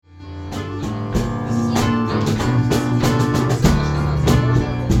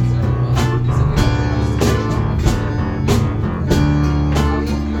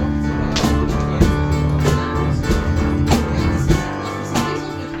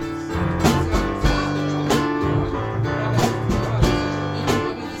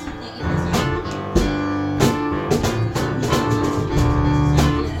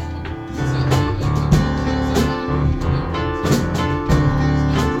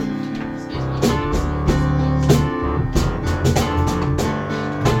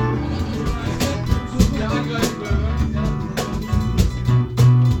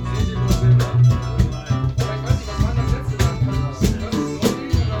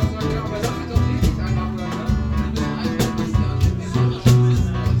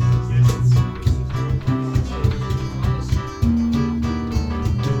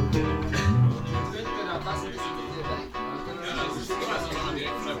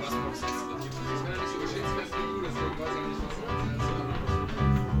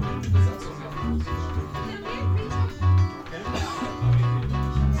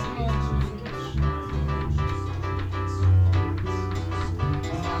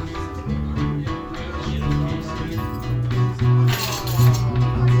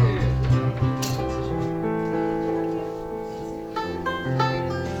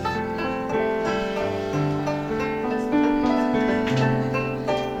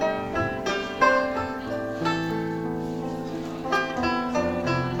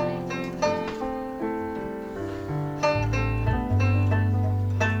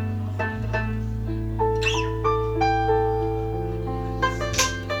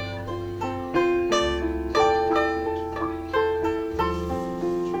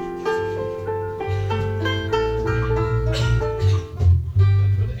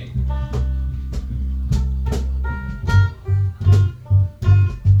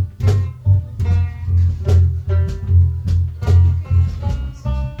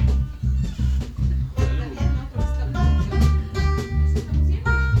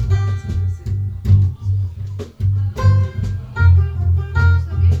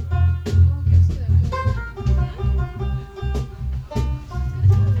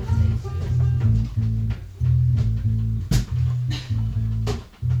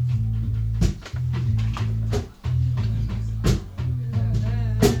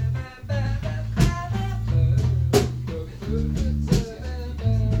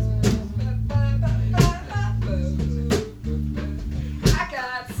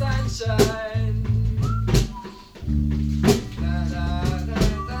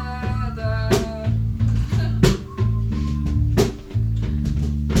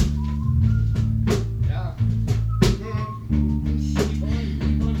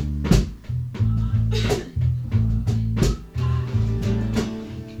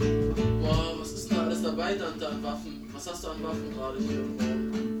erweitert an Waffen. Was hast du an Waffen gerade hier im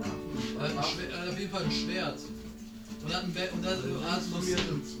Raum? Auf jeden Fall ein Schwert. Und hat ein Bett und dann hat Lucille 2.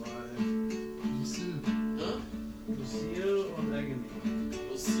 Lucille. Hä? Lucille und Agony.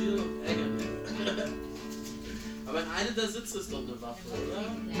 Lucille und Agony. Aber in einem der Sitze ist doch eine Waffe, oder?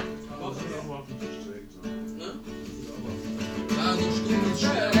 Aber das ist auch auf dem Tisch direkt. Ne? Ja, so ein stumpfes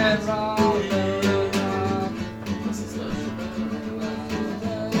Schwert. Was ist das?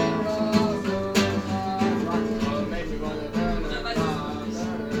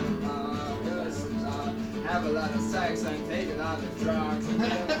 Have a lot of sex and take a lot of drugs and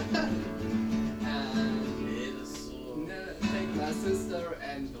Nee, das ist so. take my sister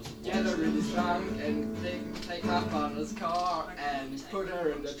and get her really drunk and take my mother's car and put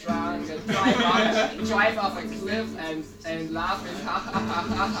her in the trunk and drive off a cliff and laughing ha ha ha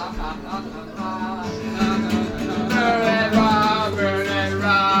ha ha ha ha. Burn and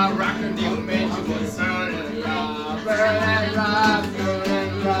rock, rock and you make you burn and rock, burn and rock, burn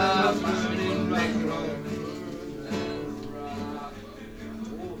and rock, burn and rock.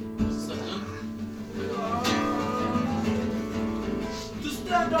 Was ist da drin? To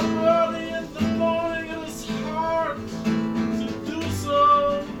stand up early in the morning, it is hard to do so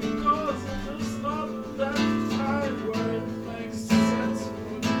because it is not that time where it makes sense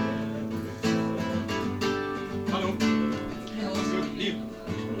for you. Hallo. Lieb.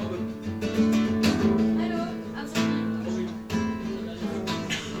 Hallo, also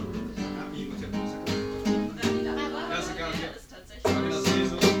Ja, ist egal, ja. ist tatsächlich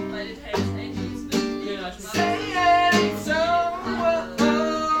bei den Hells Angels mit Saying so,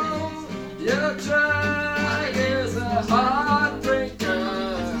 your drug is a heartbreaker.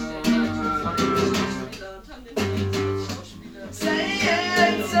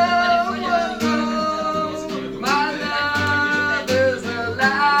 Saying so, my love is a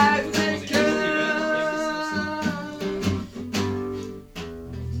life taker.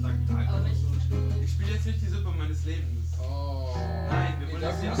 Ich spiele jetzt nicht die Suppe meines Lebens. Oh. Nein, wir wollen Da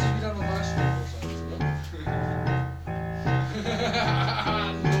das muss ja. ich wieder normal spielen wahrscheinlich, oder?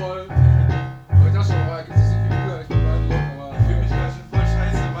 Lol. Aber ich dachte schon, aber gibt es so viel früher, ich bin mal Lol, Ich aber... fühle mich gerade schon voll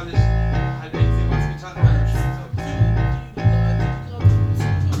scheiße, weil ich halt echt jemals Gitarre gespielt habe.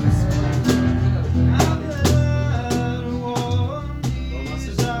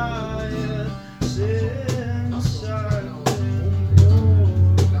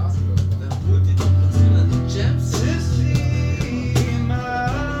 Dann holt die doch mit so einen Jams.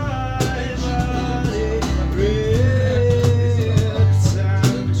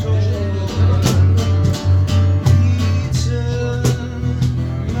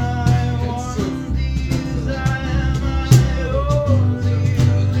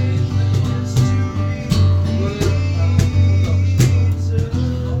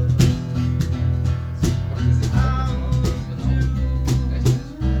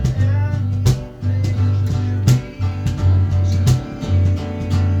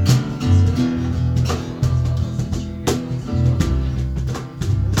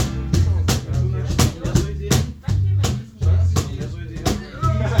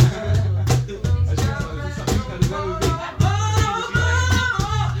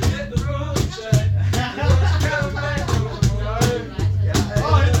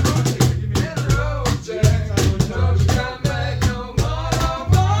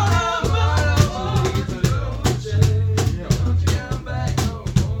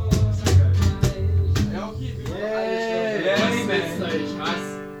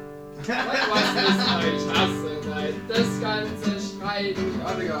 Das ganze Streiten.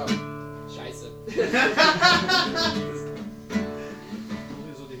 Ja, Digga. Scheiße.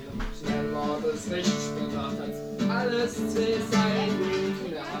 Wenn man das nicht betrachtet, alles 2 Seiten.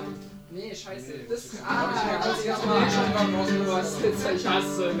 Ja. Nee, scheiße. Das ich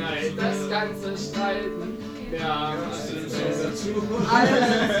hasse, nein. Das ganze Streiten. Ja, alles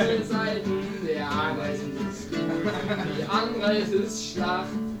 2 Seiten. Der eine ist gut, die andere ist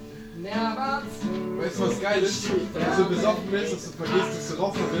Schlacht. Weißt du, was geil ist? Wenn du so besoffen bist, dass du vergisst, dass du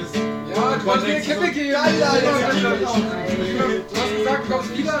Raucher bist. Ja, du wolltest mir Kippe geben, Alter! Du hast gesagt, du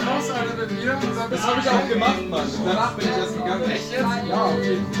kommst wieder raus, Alter, mit mir. Und dann das habe ich auch gemacht, Mann. Danach bin ich erst gegangen. Echt jetzt? Ja,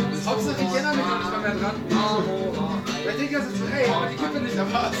 okay. Hauptsache, ich erinnere mich noch nicht mal mehr dran. Weil ich denke, das ist so, ey, aber die Kippe nicht,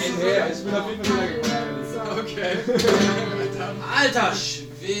 aber... Nee, ich bin auf jeden Fall wieder gegangen. Okay. Alter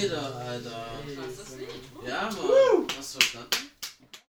Schwede, Alter. krasses Lied. Ja, Mann. Hast du verstanden?